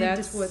And it's so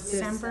that's what this-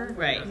 mid-December.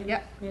 Right. Yep.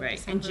 Right. And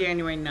Mid-December.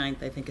 January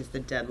 9th, I think, is the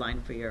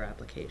deadline for your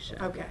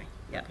application. Okay.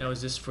 Yep. Now,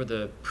 is this for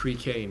the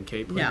pre-K and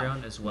K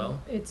playground as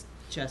well? It's,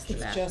 Just It's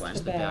that just one.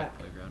 Just the Back. back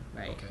playground?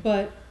 Right. Okay.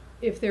 but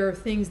if there are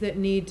things that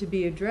need to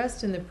be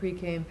addressed in the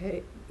pre-K and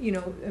pay,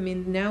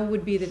 now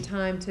would be the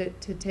time to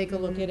take a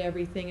look at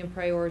everything and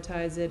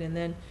prioritize it, and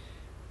then,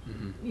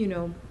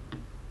 Mhm.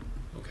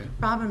 Okay.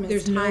 Problem is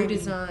there's no timing.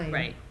 design.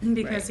 Right.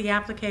 Because Right. the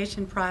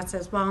application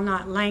process, while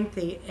not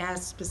lengthy,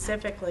 as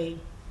specifically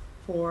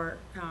for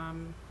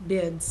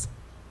bids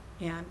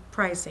and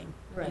pricing.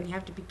 Right. And you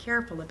have to be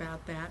careful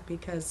about that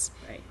because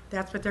Right,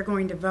 that's what they're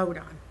going to vote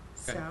on.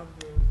 So,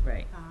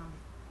 right, um,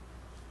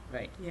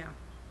 right. yeah.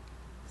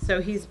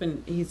 So he's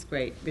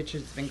great.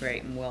 Richard's been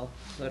great, and we'll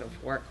sort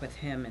of work with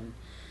him and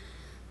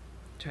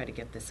try to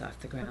get this off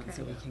the ground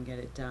so Okay. we can get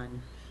it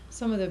done.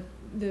 Some of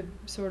the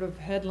sort of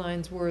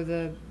headlines were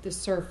the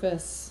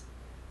surface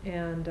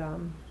and,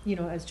 you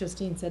know, as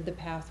Justine said, the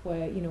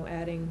pathway, you know,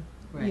 adding,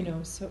 you Right.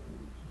 know, so,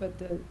 but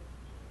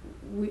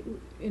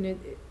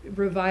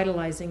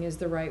revitalizing is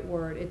the right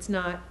word. It's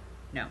not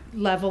No.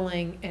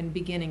 leveling and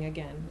beginning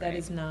again. That Right.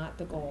 is not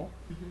the goal.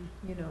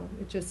 You know,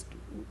 it just,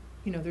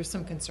 you know, there's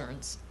some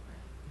concerns.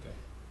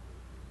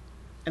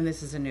 And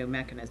this is a new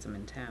mechanism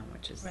in town,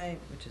 which is Right.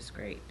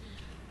 great.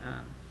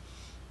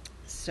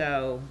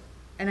 So,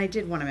 and I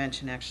did want to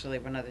mention actually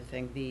one other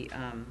thing, the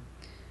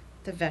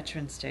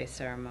Veterans Day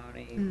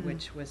ceremony,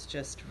 which was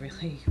just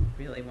really,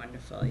 really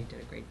wonderful. You did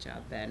a great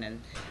job, Ben,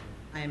 and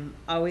I'm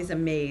always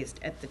amazed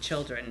at the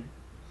children.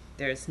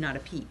 There's not a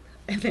peep,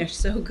 and they're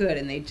so good,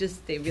 and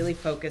they really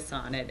focus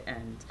on it,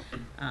 and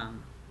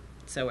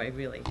so I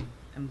really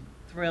am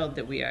thrilled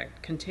that we are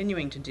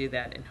continuing to do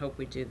that, and hope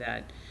we do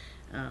that.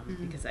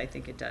 Because I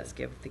think it does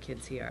give the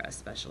kids here a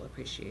special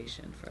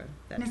appreciation for And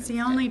Veterans it's the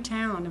Day. only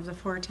town of the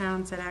 4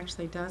 towns that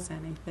actually does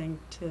anything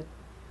to,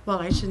 well,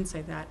 I shouldn't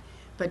say that,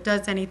 but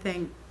does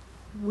anything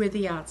with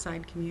the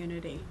outside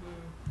community.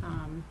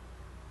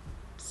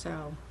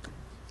 So,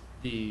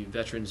 The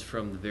veterans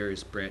from the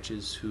various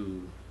branches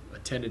who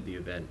attended the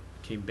event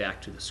came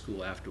back to the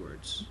school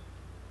afterwards,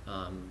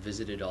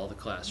 visited all the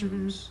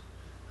classrooms,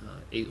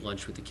 ate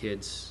lunch with the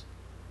kids.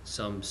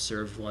 Some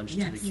served lunch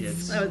to the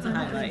kids. That was a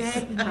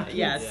highlight.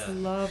 Yes. Yeah.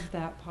 Love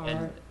that part.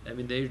 And I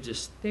mean, they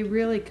just They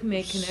really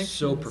make connections.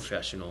 so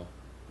professional,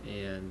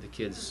 and the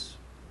kids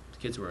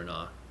were in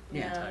awe the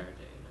Yeah. entire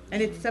day.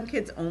 And it's some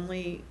kids'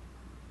 only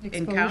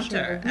Exposure.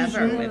 encounter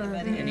ever Sure. with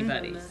Mhm.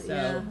 anybody,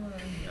 so.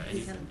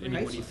 Yeah, and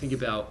when you think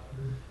about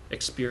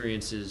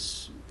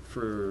experiences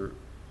for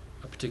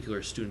a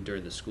particular student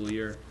during the school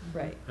year,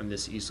 Right. I mean,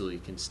 this easily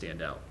can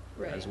stand out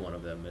Right. as one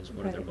of them, as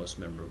one of their Right. most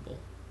memorable.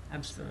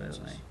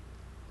 Absolutely.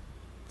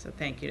 So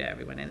thank you to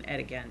everyone, and Ed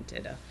again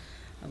did a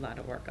lot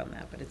of work on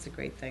that, but it's a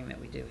great thing that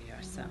we do here,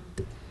 so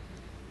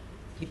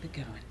keep it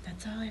going.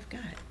 That's all I've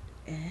got.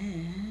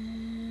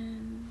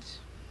 And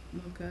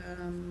we'll go,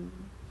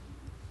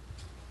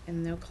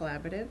 and no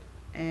collaborative,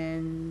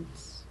 and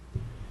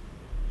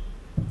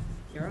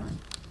you're on.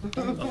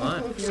 I'm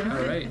on.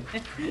 All right.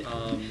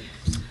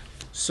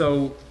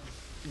 So,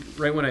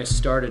 right when I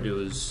started, it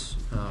was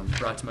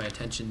brought to my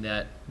attention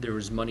that there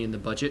was money in the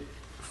budget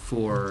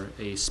for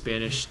a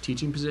Spanish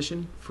teaching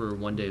position for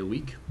 1 day a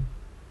week.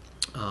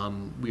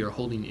 We are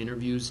holding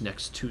interviews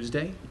next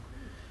Tuesday,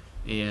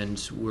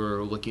 and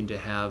we're looking to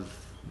have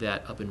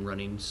that up and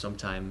running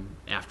sometime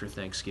after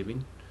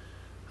Thanksgiving.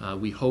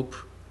 We hope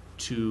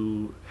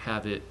to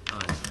have it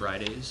on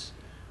Fridays,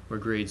 where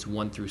grades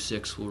 1 through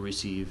 6 will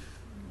receive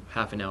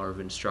half an hour of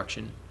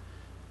instruction,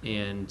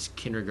 and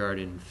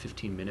kindergarten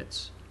 15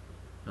 minutes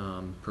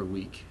per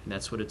week. And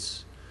that's what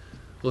it's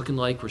looking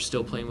like. We're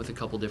still playing with a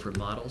couple different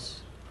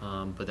models,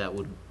 but that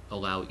would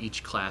allow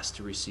each class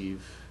to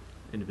receive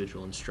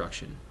individual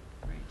instruction.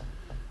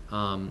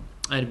 I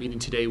had a meeting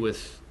today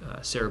with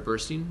Sarah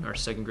Burstein, our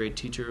 2nd grade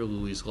teacher,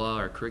 Louise Law,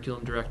 our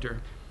curriculum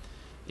director,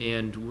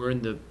 and we're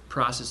in the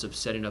process of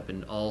setting up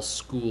an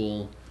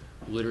all-school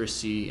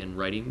literacy and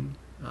writing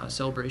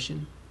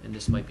celebration, and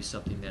this might be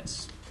something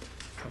that's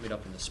coming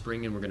up in the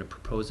spring, and we're going to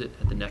propose it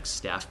at the next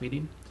staff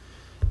meeting.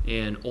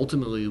 And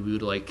ultimately, we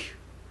would like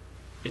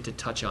it to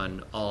touch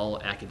on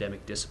all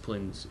academic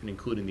disciplines, and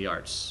including the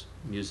arts,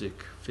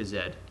 music, phys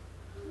ed,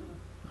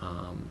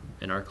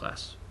 and art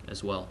class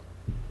as well.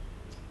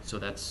 So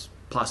that's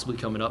possibly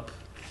coming up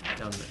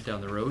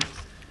down the road.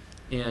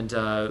 And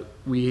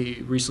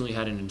we recently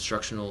had an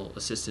instructional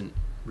assistant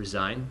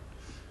resign.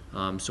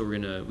 So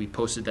we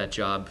posted that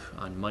job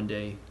on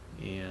Monday,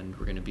 and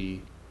we're gonna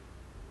be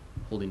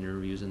holding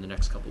interviews in the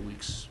next couple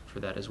weeks for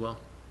that as well.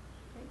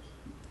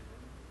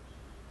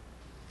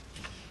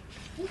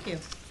 Thank you.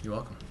 You're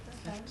welcome.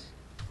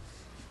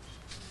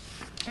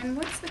 and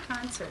what's the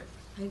concert?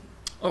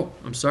 Oh,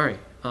 I'm sorry.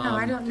 No,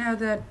 I don't know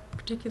that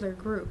particular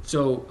group.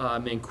 So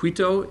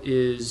Manquito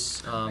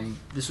is,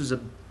 this was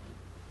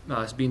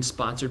it's being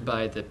sponsored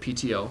by the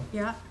PTO.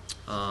 Yeah,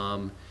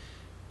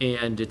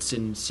 And it's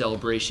in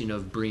celebration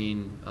of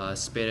bringing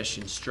Spanish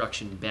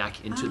instruction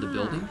back into the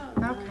building.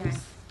 okay.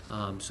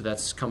 So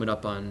that's coming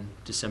up on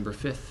December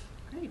 5th.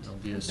 Great. It'll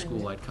be a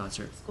school-wide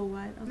concert.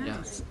 School-wide, okay. Yeah.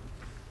 Nice.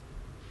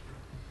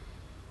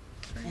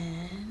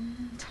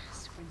 And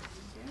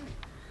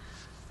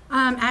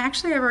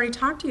Actually, I've already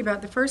talked to you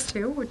about the first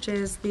two, which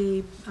is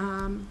the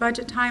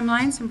budget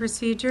timelines and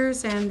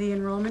procedures and the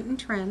enrollment and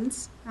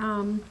trends.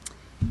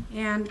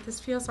 And this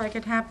feels like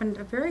it happened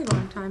a very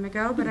long time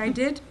ago, but I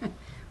did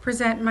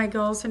present my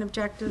goals and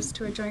objectives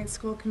to a joint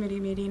school committee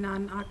meeting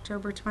on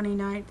October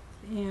 29th.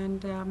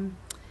 And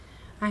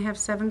I have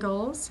 7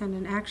 goals and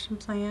an action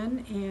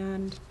plan,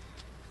 and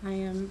I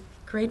am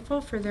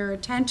grateful for their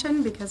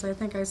attention because I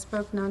think I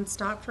spoke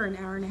nonstop for an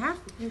hour and a half.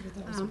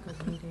 That was a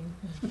good meeting.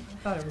 I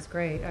thought it was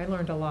great. I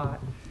learned a lot.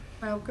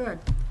 Well, good.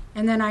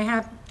 And then I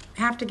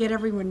have to get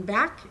everyone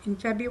back in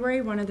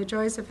February. One of the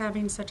joys of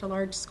having such a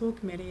large school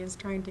committee is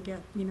trying to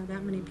get,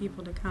 that many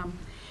people to come.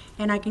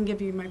 And I can give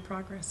you my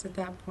progress at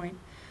that point.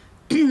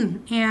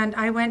 And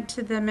I went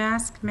to the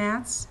Mask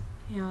Maths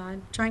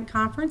joint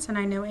conference, and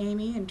I know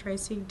Amy and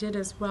Tracy did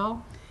as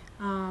well.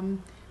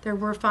 There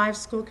were 5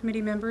 school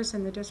committee members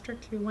in the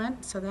district who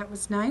went, so that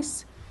was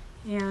nice.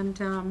 And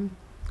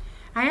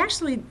I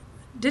actually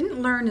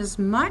didn't learn as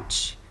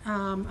much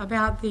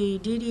about the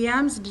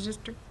DDMs, the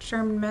district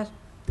determined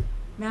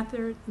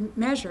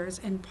measures,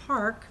 and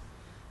park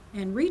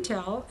and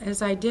retail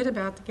as I did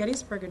about the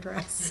Gettysburg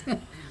Address,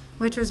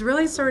 which was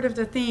really sort of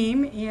the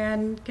theme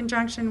in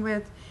conjunction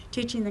with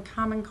teaching the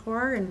Common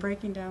Core and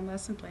breaking down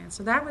lesson plans.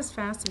 So that was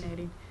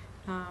fascinating.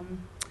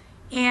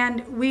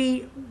 And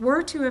we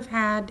were to have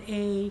had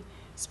a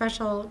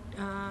special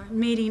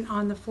meeting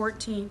on the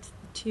 14th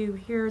to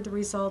hear the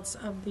results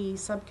of the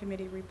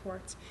subcommittee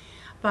reports.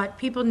 But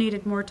people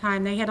needed more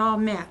time. They had all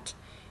met,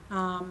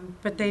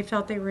 but they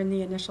felt they were in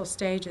the initial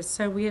stages.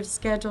 So we have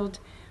scheduled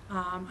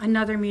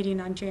another meeting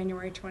on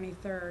January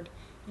 23rd.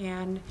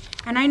 And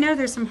I know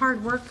there's some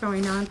hard work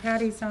going on.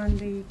 Patty's on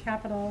the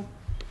capital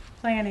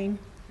planning.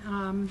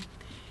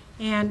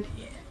 And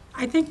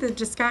I think the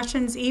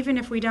discussions, even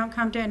if we don't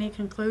come to any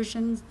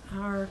conclusions,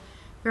 are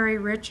very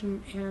rich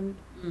and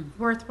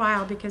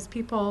worthwhile because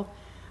people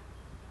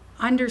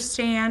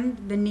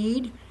understand the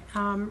need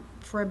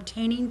for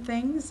obtaining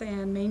things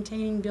and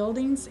maintaining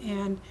buildings,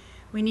 and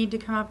we need to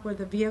come up with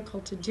a vehicle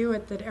to do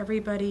it that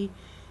everybody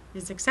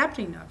is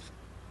accepting of.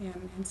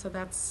 And so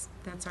that's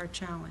our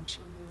challenge.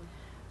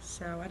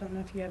 So I don't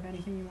know if you have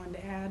anything you wanted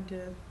to add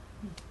to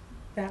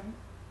that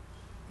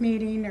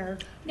meeting or...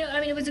 No, I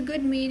mean, it was a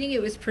good meeting.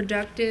 It was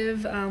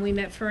productive. We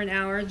met for an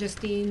hour.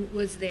 Justine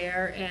was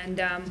there,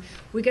 and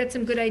we got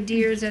some good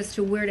ideas as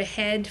to where to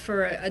head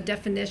for a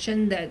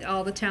definition that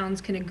all the towns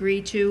can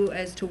agree to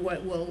as to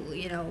what will,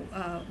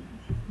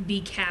 be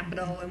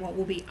capital and what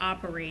will be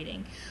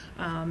operating.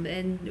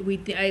 And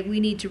we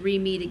need to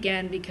re-meet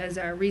again because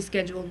our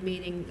rescheduled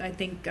meeting, I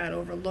think, got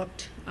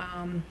overlooked.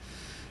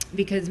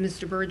 Because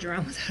Mr.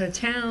 Bergeron was out of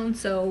town,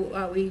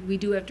 so we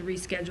do have to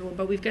reschedule,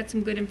 but we've got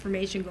some good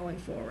information going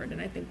forward, and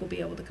I think we'll be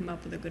able to come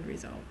up with a good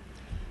result.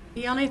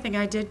 The only thing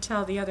I did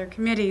tell the other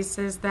committees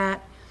is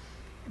that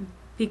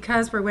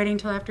because we're waiting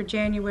till after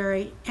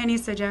January, any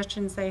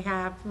suggestions they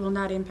have will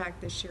not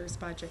impact this year's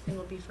budget. It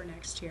will be for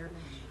next year.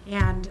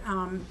 And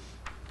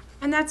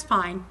that's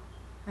fine.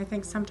 I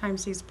think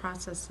sometimes these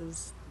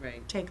processes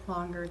take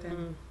longer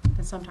than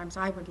sometimes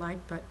I would like,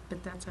 but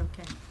that's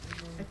okay.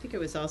 I think it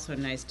was also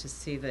nice to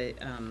see the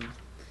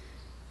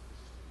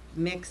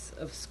mix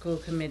of school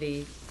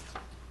committee,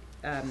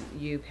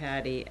 you,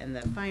 Patty, and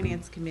the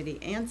finance committee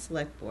and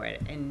select board,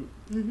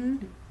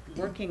 and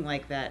working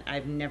like that.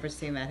 I've never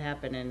seen that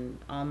happen in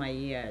all my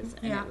years,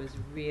 and it was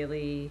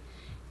really,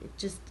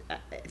 I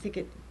think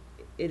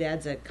it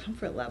adds a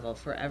comfort level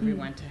for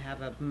everyone to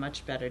have a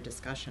much better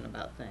discussion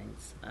about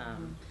things.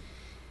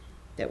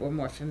 That we're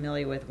more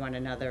familiar with one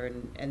another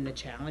and the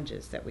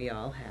challenges that we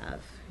all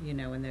have,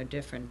 and they're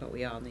different, but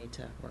we all need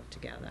to work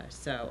together.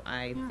 So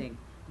I think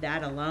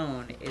that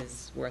alone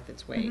is worth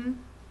its weight.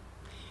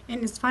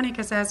 And it's funny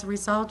because as a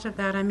result of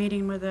that, I'm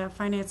meeting with a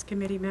finance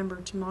committee member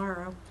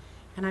tomorrow,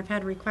 and I've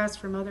had requests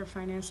from other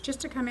finance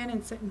just to come in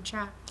and sit and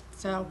chat.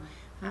 So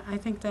I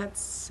think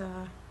that's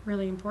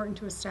really important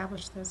to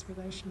establish those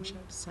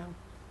relationships. So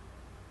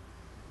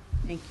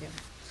thank you.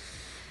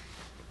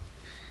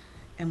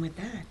 And with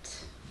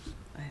that,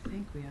 I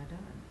think we are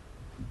done.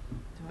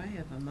 Do I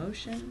have a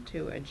motion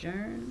to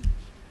adjourn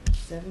at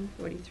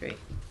 7:43?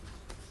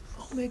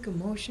 I'll make a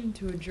motion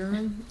to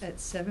adjourn at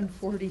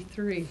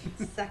 7:43.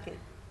 Second.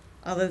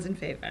 All those in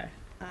favor?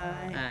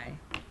 Aye.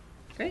 Aye.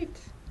 Great.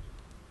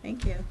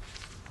 Thank you.